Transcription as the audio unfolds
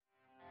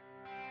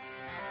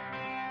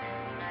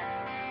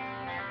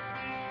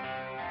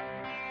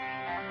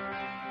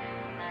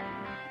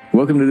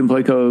Welcome to the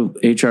Employco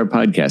HR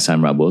podcast.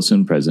 I'm Rob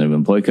Wilson, president of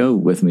Employco.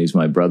 With me is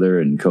my brother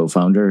and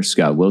co-founder,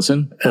 Scott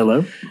Wilson.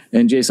 Hello.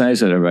 And Jason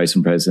Eisler, our vice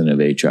president of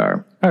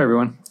HR. Hi,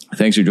 everyone.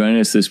 Thanks for joining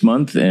us this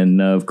month.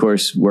 And of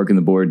course, working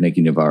the board,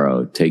 Nicky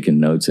Navarro, taking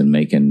notes and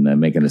making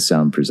us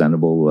sound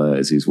presentable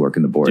as he's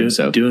working the board.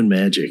 Doing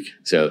magic.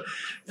 So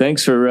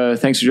thanks for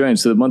joining.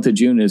 So the month of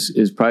June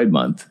is Pride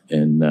Month.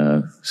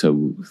 And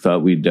so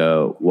thought we'd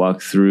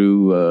walk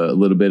through a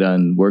little bit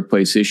on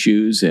workplace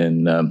issues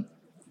and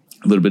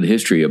a little bit of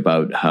history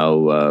about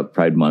how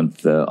Pride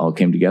Month all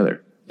came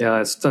together. Yeah,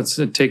 let's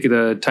take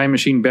the time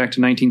machine back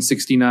to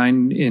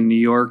 1969 in New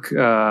York,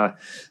 kind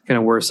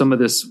of where some of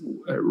this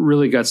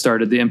really got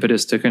started, the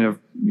impetus to kind of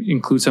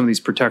include some of these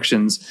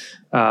protections.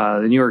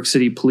 The New York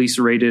City police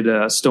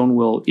raided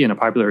Stonewall Inn, a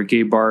popular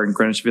gay bar in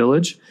Greenwich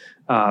Village.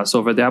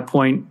 So at that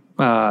point,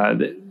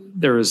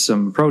 there was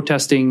some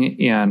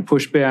protesting and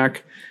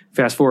pushback.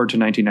 Fast forward to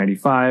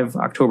 1995,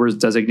 October is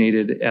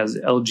designated as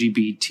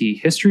LGBT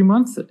History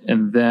Month.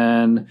 And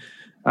then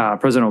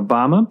President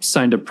Obama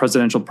signed a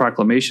presidential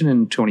proclamation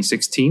in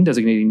 2016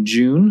 designating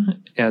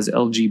June as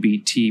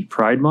LGBT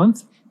Pride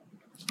Month.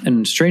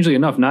 And strangely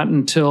enough, not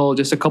until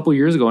just a couple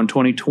years ago in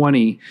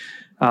 2020,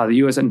 the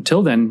U.S.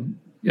 until then,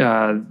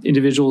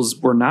 individuals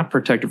were not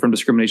protected from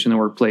discrimination in the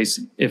workplace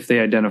if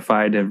they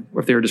identified or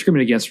if they were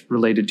discriminated against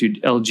related to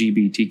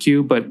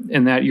LGBTQ. But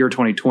in that year,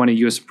 2020,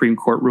 U.S. Supreme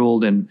Court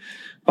ruled in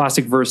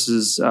Bostic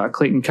versus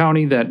Clayton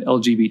County that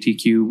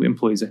LGBTQ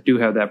employees do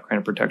have that kind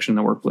of protection in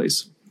the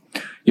workplace.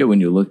 Yeah,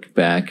 when you look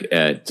back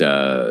at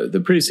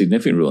the pretty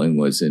significant ruling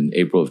was in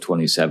April of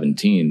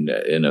 2017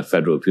 in a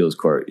federal appeals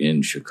court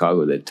in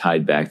Chicago that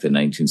tied back the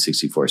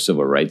 1964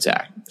 Civil Rights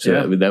Act. So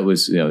yeah. That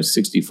was,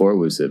 64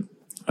 was that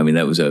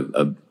was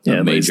a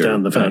major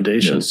down the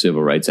foundation.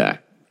 Civil Rights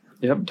Act.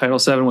 Yep, Title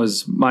VII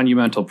was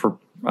monumental for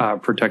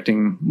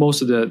protecting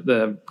most of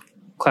the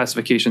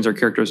classifications or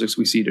characteristics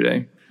we see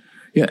today.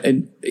 Yeah,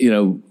 and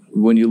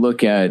when you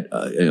look at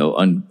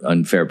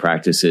unfair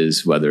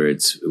practices, whether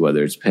it's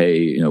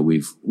pay,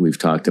 we've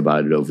talked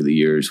about it over the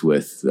years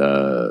with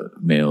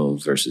male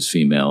versus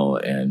female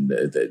and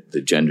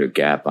the gender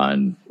gap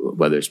on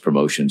whether it's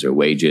promotions or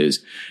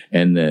wages,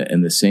 and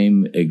the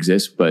same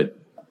exists, but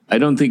I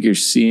don't think you're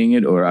seeing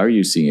it, or are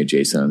you seeing it,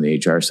 Jason, on the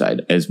HR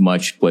side as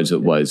much as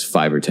it was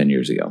 5 or 10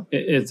 years ago?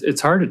 It's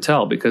hard to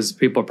tell because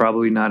people are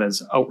probably not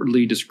as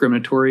outwardly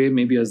discriminatory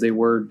maybe as they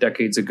were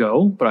decades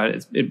ago,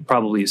 but it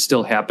probably is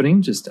still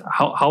happening. Just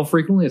how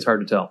frequently, it's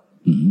hard to tell.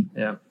 Mm-hmm.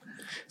 Yeah.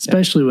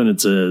 Especially when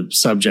it's a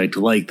subject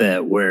like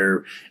that,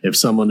 where if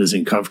someone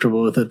isn't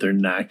comfortable with it, they're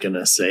not going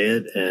to say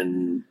it.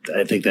 And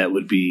I think that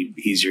would be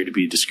easier to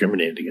be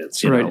discriminated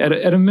against. Right.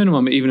 At a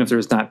minimum, even if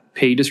there's not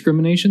pay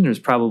discrimination, there's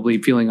probably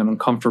feeling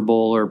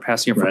uncomfortable or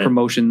passing up for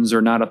promotions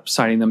or not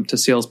assigning them to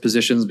sales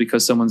positions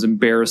because someone's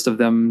embarrassed of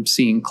them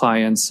seeing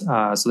clients.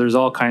 So there's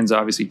all kinds of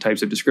obviously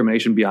types of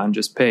discrimination beyond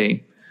just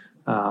pay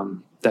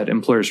that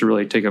employers should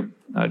really take a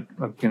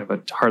kind of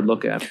a hard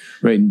look at.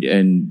 Right.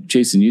 And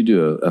Jason, you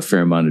do a fair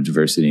amount of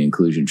diversity and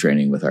inclusion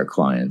training with our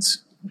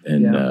clients.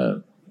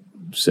 And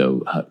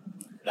so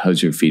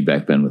how's your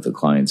feedback been with the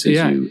clients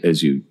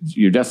as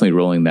you're definitely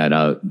rolling that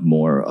out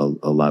more,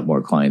 a lot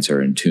more clients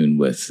are in tune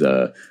with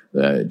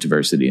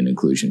diversity and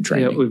inclusion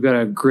training. Yeah, we've got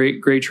a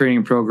great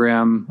training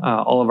program.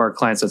 All of our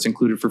clients, that's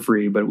included for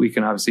free, but we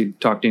can obviously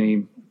talk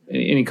to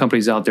any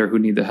companies out there who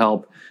need the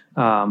help.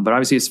 But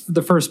obviously it's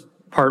the first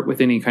part with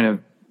any kind of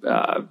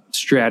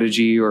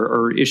strategy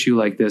or issue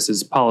like this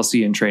is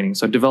policy and training.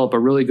 So develop a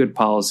really good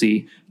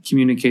policy,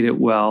 communicate it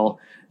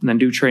well, and then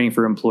do training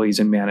for employees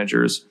and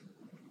managers.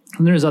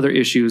 And there's other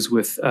issues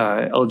with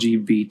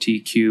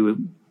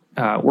LGBTQ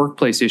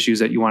workplace issues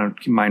that you want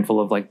to be mindful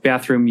of, like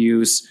bathroom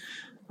use,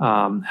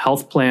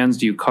 health plans.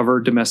 Do you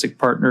cover domestic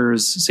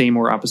partners, same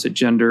or opposite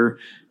gender?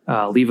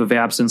 Leave of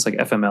absence like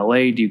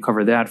FMLA, do you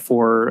cover that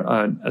for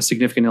a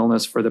significant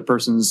illness for the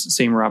person's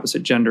same or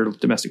opposite gender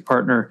domestic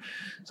partner?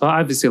 So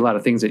obviously a lot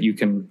of things that you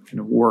can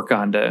work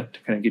on to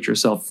kind of get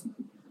yourself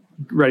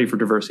ready for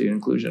diversity and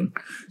inclusion.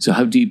 So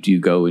how deep do you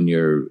go in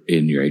your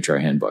HR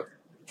handbook?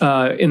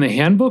 In the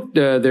handbook,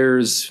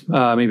 there's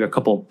maybe a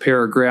couple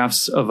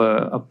paragraphs of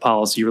a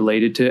policy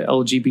related to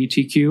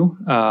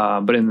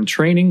LGBTQ. But in the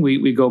training,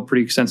 we go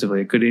pretty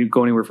extensively. It could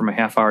go anywhere from a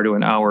half hour to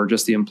an hour,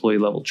 just the employee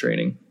level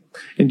training.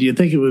 And do you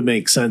think it would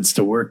make sense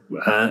to work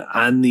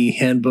on the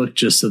handbook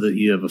just so that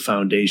you have a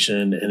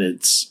foundation, and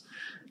it's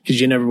because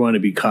you never want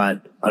to be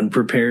caught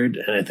unprepared.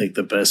 And I think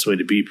the best way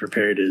to be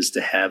prepared is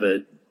to have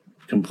it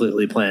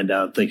completely planned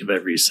out, think of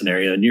every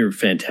scenario, and you're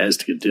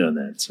fantastic at doing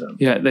that. So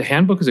yeah, the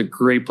handbook is a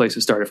great place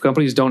to start. If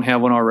companies don't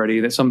have one already,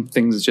 that some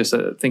things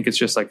think it's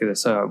just like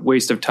this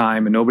waste of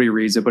time and nobody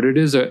reads it. But it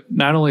is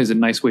not only is it a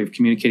nice way of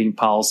communicating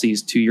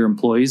policies to your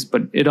employees,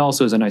 but it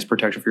also is a nice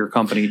protection for your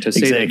company to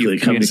say that you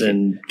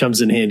communicate.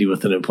 Comes in handy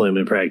with an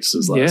employment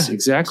practices lawsuit. Yeah,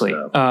 exactly.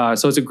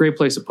 So it's a great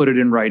place to put it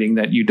in writing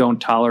that you don't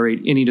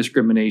tolerate any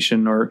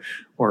discrimination or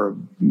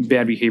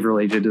bad behavior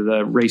related to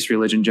the race,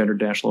 religion, gender,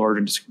 national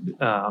origin,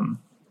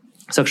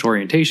 sexual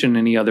orientation,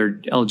 any other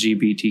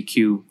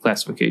LGBTQ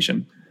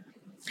classification.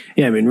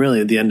 Yeah, I mean,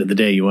 really, at the end of the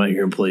day, you want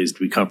your employees to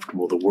be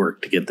comfortable to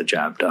work to get the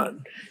job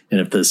done. And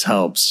if this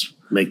helps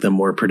make them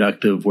more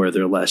productive, where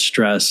they're less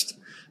stressed,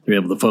 they're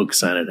able to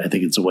focus on it, I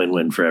think it's a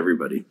win-win for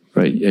everybody.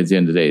 Right. At the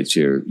end of the day, it's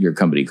your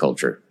company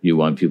culture. You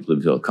want people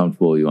to feel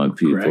comfortable. You want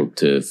people Correct.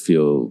 to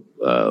feel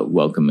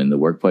welcome in the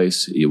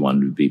workplace. You want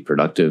them to be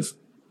productive.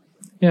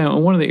 Yeah,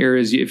 and one of the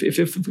areas,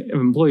 if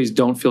employees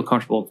don't feel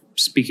comfortable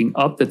speaking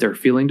up that they're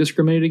feeling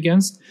discriminated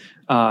against,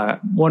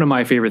 one of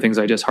my favorite things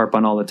I just harp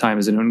on all the time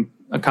is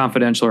a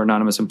confidential or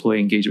anonymous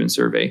employee engagement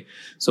survey.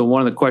 So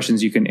one of the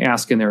questions you can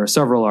ask, and there are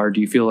several, are: do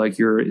you feel like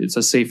it's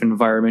a safe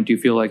environment? Do you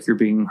feel like you're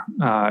being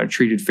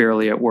treated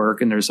fairly at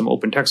work? And there's some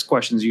open text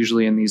questions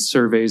usually in these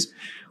surveys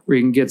where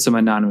you can get some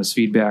anonymous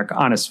feedback,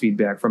 honest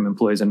feedback from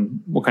employees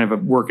on what kind of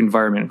a work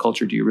environment and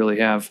culture do you really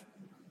have.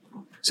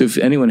 So if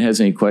anyone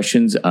has any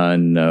questions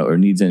on or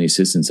needs any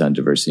assistance on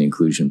diversity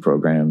inclusion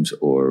programs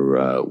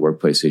or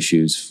workplace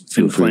issues,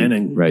 feel free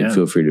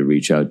to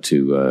reach out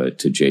to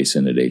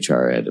Jason at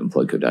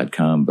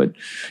hr@employco.com. But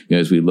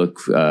as we look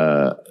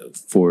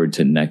forward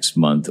to next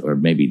month, or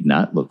maybe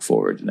not look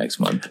forward to next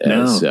month,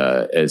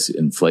 as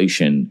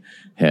inflation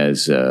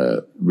has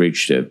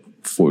reached a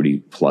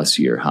 40+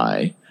 year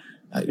high.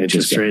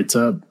 Interest rates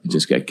up. I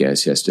just got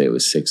gas yesterday. It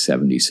was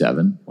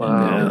 $6.77.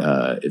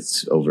 Wow. And,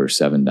 it's over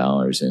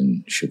 $7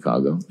 in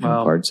Chicago in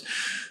Wow. parts.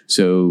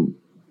 So,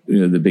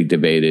 the big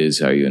debate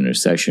is, are you in a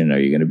recession? Are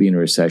you going to be in a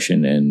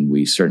recession? And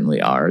we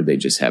certainly are. They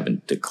just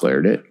haven't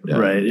declared it.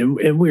 Right.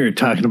 And we were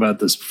talking about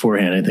this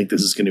beforehand. I think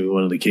this is going to be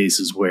one of the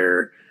cases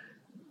where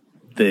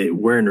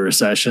we're in a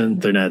recession.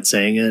 They're not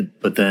saying it,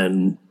 but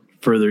then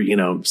further,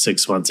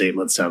 6 months, 8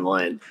 months down the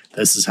line,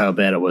 this is how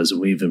bad it was, and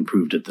we've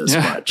improved it this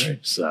much. Right.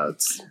 So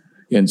it's...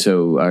 And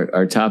so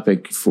our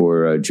topic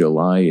for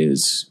July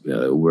is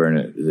we're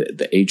in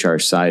the HR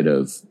side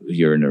of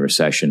you're in a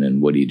recession,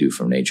 and what do you do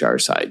from an HR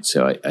side?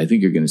 So I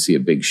think you're going to see a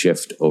big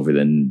shift over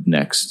the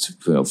next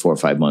 4 or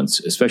 5 months,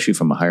 especially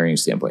from a hiring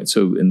standpoint.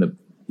 So in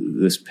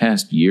this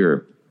past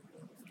year,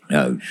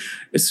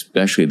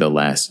 especially the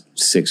last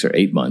 6 or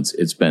 8 months,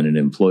 it's been an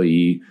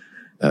employee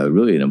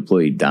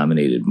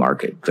dominated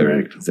market.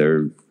 Correct.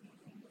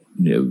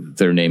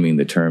 They're naming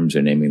the terms,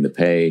 they're naming the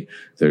pay,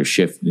 there's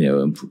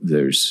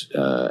there's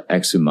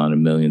X amount of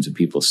millions of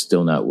people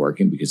still not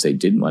working because they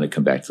didn't want to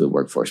come back to the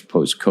workforce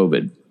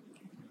post-COVID.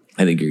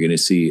 I think you're going to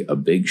see a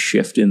big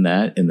shift in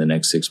that in the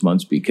next 6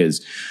 months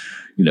because,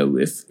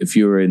 if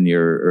you were in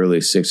your early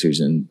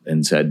 60s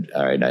and said,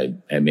 all right,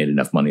 I made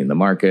enough money in the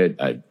market,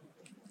 I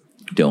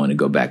don't want to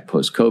go back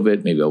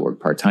post-COVID, maybe I'll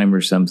work part-time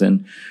or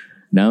something.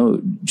 Now,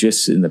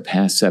 just in the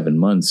past 7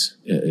 months,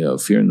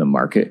 if you're in the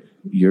market,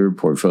 your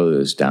portfolio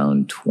is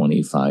down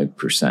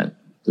 25%.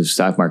 The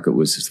stock market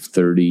was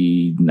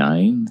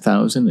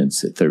 39,000.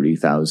 It's at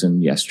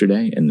 30,000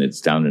 yesterday, and it's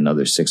down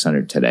another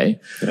 600 today.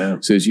 Yeah.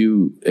 So as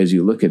you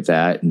look at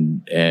that,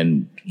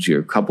 and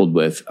you're coupled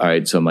with, all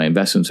right, so my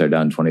investments are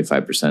down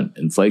 25%,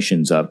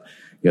 inflation's up.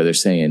 They're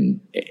saying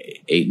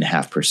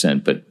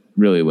 8.5%, but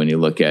really, when you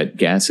look at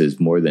gas, is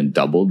more than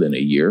doubled in a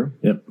year.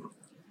 Yep.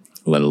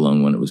 Let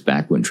alone when it was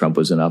back when Trump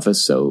was in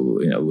office. So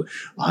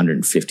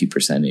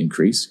 150%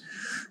 increase.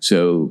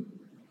 So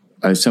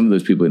are some of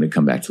those people going to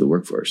come back to the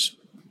workforce?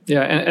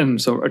 Yeah, and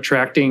so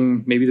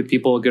attracting maybe the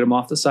people, get them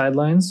off the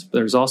sidelines. But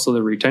there's also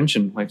the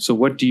retention. So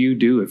what do you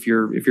do if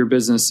your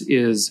business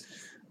is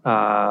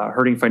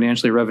hurting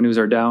financially, revenues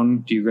are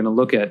down? Do you going to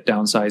look at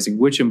downsizing?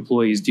 Which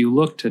employees do you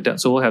look to?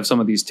 So we'll have some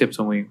of these tips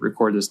when we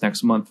record this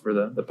next month for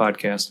the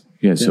podcast.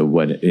 Yeah. So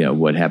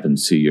what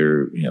happens to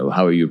your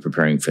how are you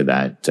preparing for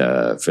that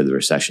for the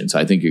recession? So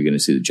I think you're going to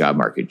see the job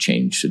market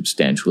change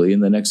substantially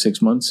in the next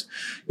 6 months.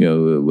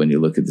 When you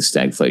look at the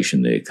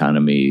stagflation, the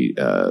economy,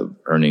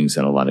 earnings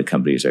in a lot of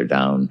companies are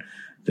down.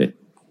 The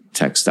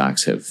tech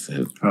stocks have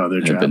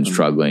been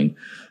struggling.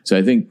 So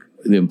I think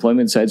the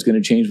employment side is going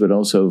to change, but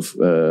also,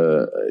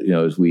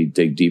 as we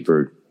dig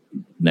deeper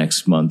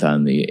next month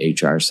on the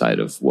HR side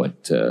of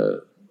what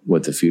the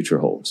future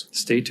holds.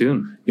 Stay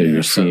tuned.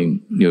 You're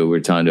seeing,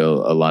 we're talking to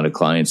a lot of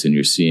clients, and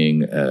you're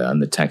seeing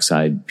on the tech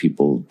side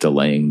people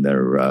delaying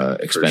their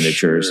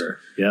expenditures. Sure.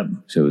 Yep.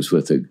 So I was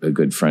with a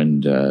good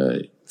friend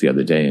the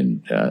other day,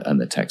 and on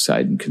the tech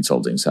side and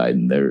consulting side,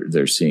 and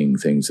they're seeing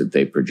things that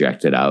they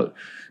projected out.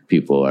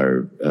 People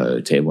are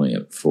tabling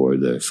it for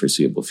the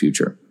foreseeable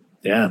future.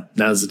 Yeah,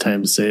 now's the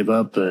time to save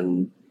up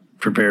and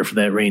prepare for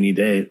that rainy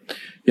day.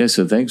 Yeah,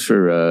 so thanks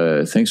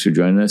for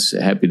joining us.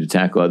 Happy to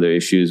tackle other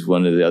issues.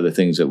 One of the other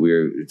things that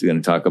we're going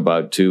to talk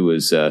about too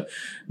is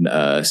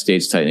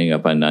states tightening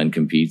up on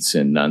non-competes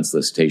and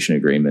non-solicitation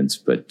agreements.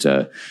 But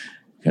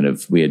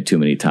we had too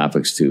many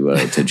topics to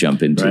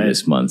jump into right.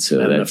 This month.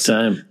 So not enough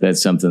time.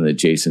 That's something that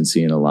Jason's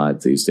seeing a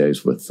lot these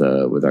days with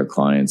our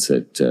clients.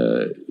 That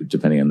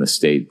depending on the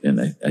state,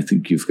 and I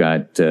think you've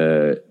got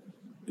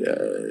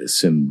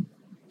some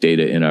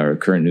data in our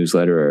current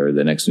newsletter or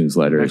the next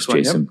newsletter as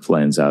Jason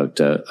plans out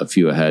a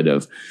few ahead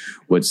of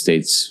what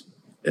states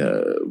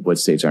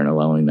aren't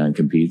allowing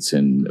non-competes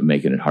and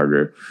making it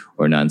harder,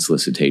 or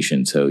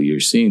non-solicitation. So you're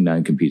seeing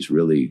non-competes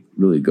really,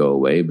 really go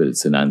away, but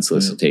it's the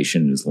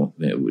non-solicitation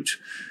which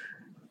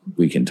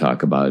we can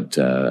talk about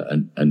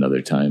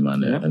another time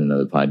on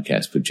another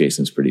podcast. But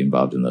Jason's pretty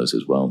involved in those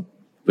as well.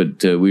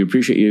 But we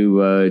appreciate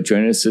you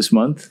joining us this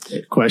month.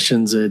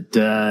 Questions at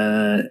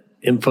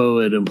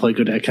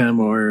info@employco.com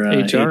or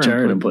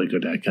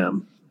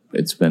HR@employco.com.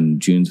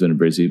 June's been a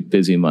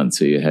busy month.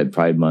 So you had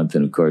Pride Month,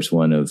 and of course,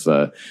 one of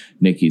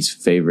Nikki's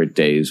favorite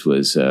days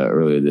was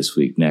earlier this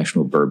week,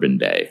 National Bourbon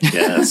Day.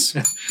 Yes.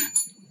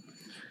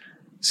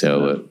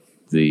 So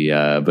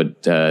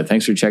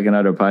thanks for checking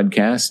out our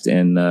podcast,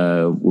 and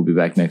we'll be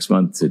back next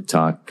month to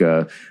talk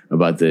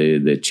about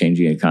the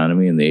changing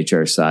economy and the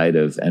HR side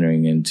of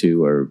entering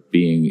into or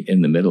being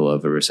in the middle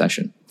of a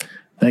recession.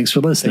 Thanks for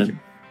listening.